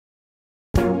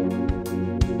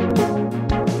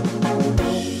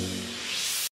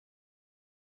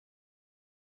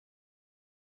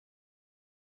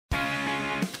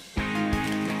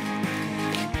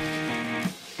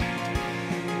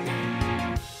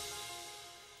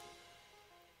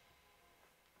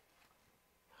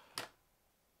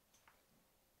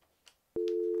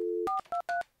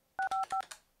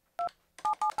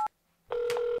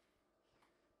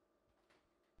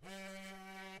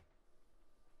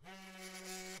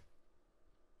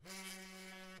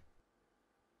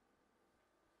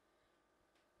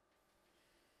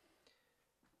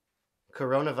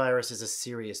Coronavirus is a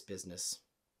serious business.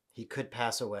 He could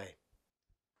pass away.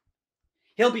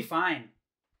 He'll be fine.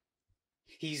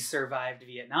 He's survived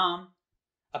Vietnam,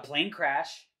 a plane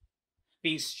crash,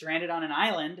 being stranded on an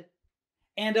island,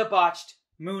 and a botched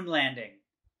moon landing.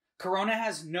 Corona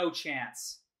has no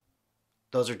chance.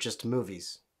 Those are just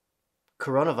movies.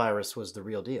 Coronavirus was the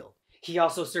real deal. He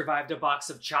also survived a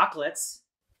box of chocolates.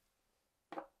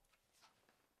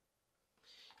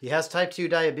 He has type 2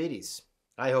 diabetes.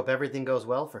 I hope everything goes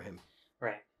well for him.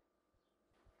 Right.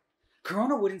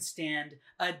 Corona wouldn't stand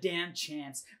a damn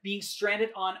chance being stranded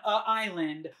on an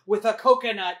island with a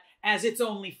coconut as its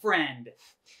only friend.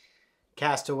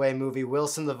 Castaway movie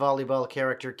Wilson the volleyball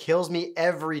character kills me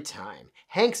every time.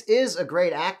 Hanks is a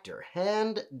great actor,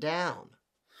 hand down.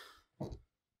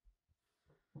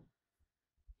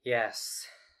 Yes.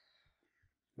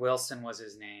 Wilson was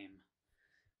his name.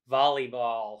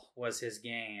 Volleyball was his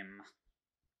game.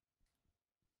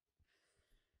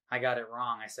 I got it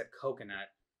wrong. I said coconut.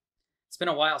 It's been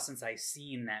a while since I've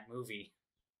seen that movie.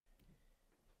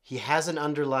 He has an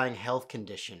underlying health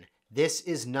condition. This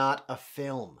is not a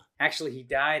film. Actually, he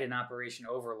died in Operation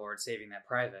Overlord saving that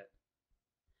private.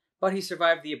 But he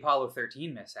survived the Apollo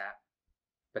 13 mishap.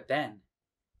 But then,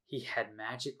 he had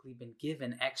magically been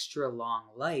given extra long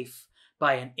life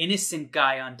by an innocent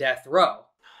guy on death row.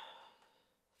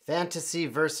 Fantasy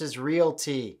versus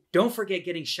realty. Don't forget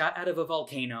getting shot out of a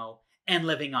volcano and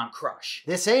living on crush.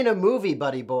 This ain't a movie,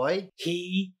 buddy boy.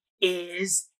 He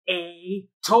is a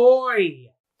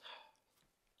toy.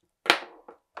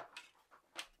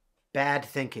 Bad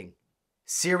thinking.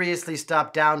 Seriously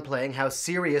stop downplaying how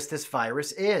serious this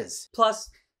virus is. Plus,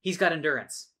 he's got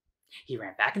endurance. He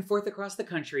ran back and forth across the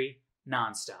country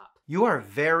nonstop. You are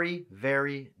very,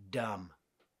 very dumb.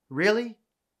 Really?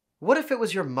 What if it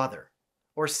was your mother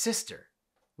or sister?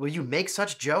 Will you make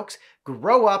such jokes?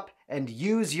 Grow up and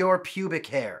use your pubic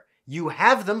hair. You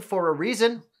have them for a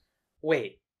reason.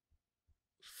 Wait.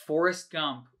 Forrest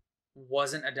Gump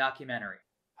wasn't a documentary.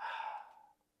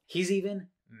 He's even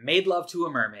made love to a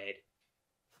mermaid.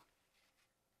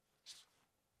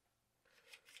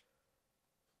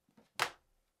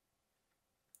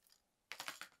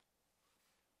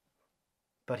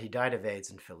 But he died of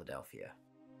AIDS in Philadelphia.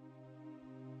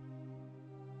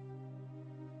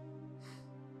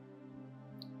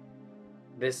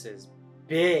 This is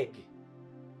big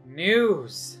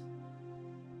news.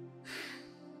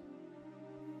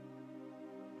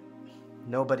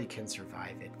 Nobody can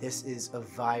survive it. This is a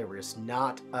virus,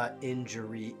 not a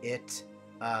injury. It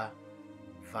a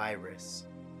virus.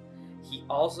 He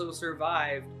also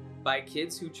survived by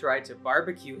kids who tried to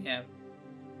barbecue him.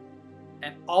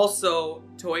 And also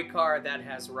toy car that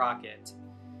has rocket.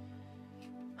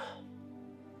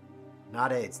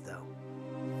 Not AIDS, though.